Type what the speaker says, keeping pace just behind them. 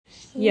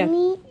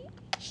Yuck.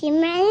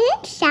 Shimmer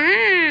and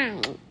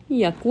shine.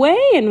 Yuck way,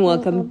 and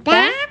welcome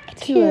back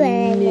to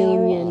A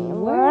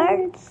Million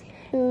Words.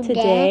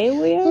 Today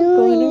we are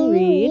going to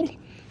read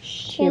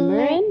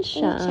Shimmer and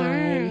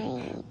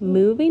Shine,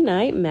 Movie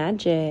Night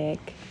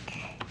Magic.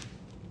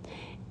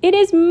 It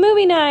is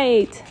movie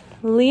night!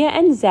 Leah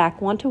and Zach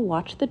want to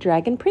watch The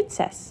Dragon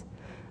Princess.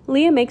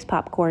 Leah makes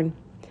popcorn.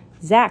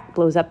 Zach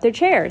blows up their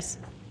chairs.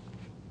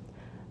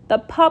 The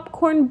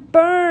popcorn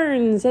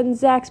burns, and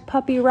Zach's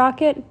puppy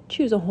rocket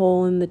chews a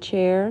hole in the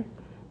chair.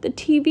 The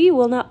TV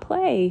will not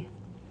play.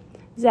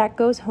 Zach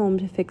goes home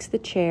to fix the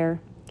chair.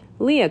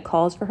 Leah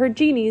calls for her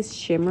genies,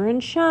 Shimmer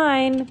and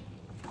Shine.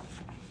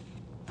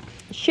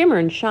 Shimmer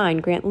and Shine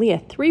grant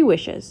Leah 3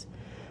 wishes.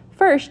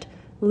 First,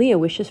 Leah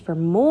wishes for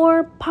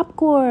more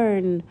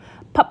popcorn.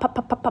 Pop, pop,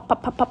 pop, pop, pop,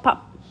 pop, pop, pop,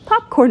 pop.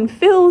 Popcorn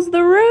fills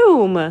the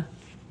room.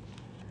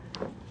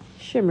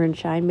 Shimmer and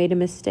Shine made a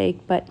mistake,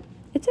 but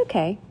it's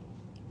okay.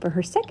 For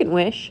her second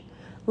wish,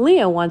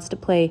 Leah wants to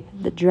play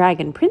the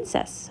Dragon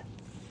Princess.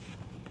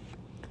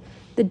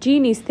 The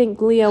genies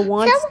think Leah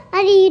wants...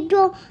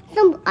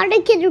 Some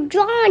other kids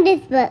draw on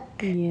this book.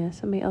 Yeah,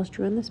 somebody else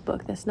drew on this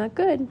book. That's not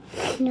good.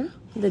 No.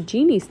 The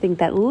genies think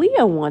that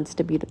Leah wants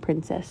to be the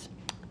princess.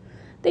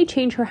 They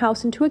change her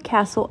house into a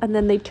castle, and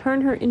then they turn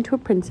her into a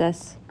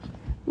princess.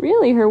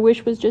 Really, her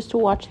wish was just to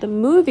watch the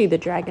movie The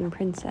Dragon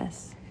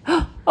Princess.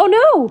 Oh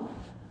no!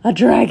 A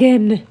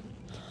dragon!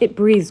 It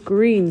breathes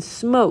green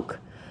smoke.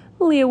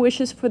 Leah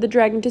wishes for the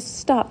dragon to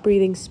stop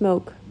breathing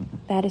smoke.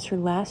 That is her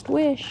last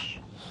wish.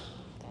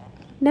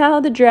 Now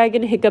the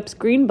dragon hiccups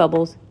green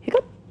bubbles.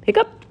 Hiccup,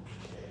 hiccup.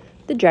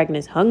 The dragon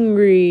is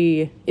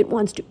hungry. It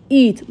wants to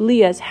eat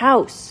Leah's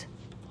house.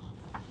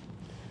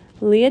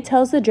 Leah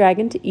tells the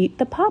dragon to eat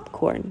the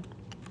popcorn.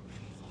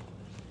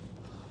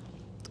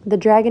 The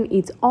dragon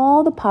eats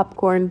all the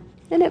popcorn,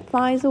 and it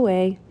flies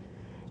away.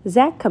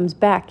 Zach comes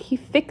back. He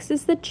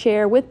fixes the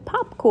chair with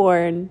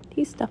popcorn.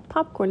 He stuffed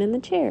popcorn in the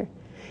chair.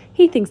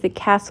 He thinks the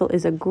castle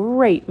is a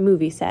great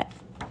movie set.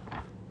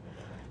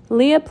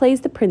 Leah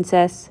plays the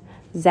princess.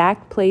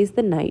 Zach plays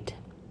the knight.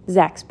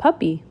 Zach's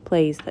puppy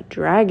plays the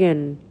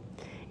dragon.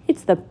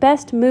 It's the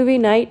best movie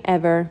night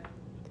ever.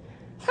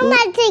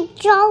 Somebody take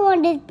draw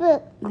on this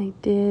book. They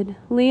did.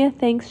 Leah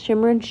thanks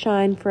Shimmer and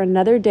Shine for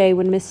another day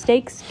when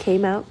mistakes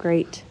came out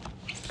great.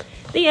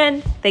 The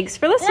end. Thanks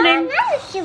for listening.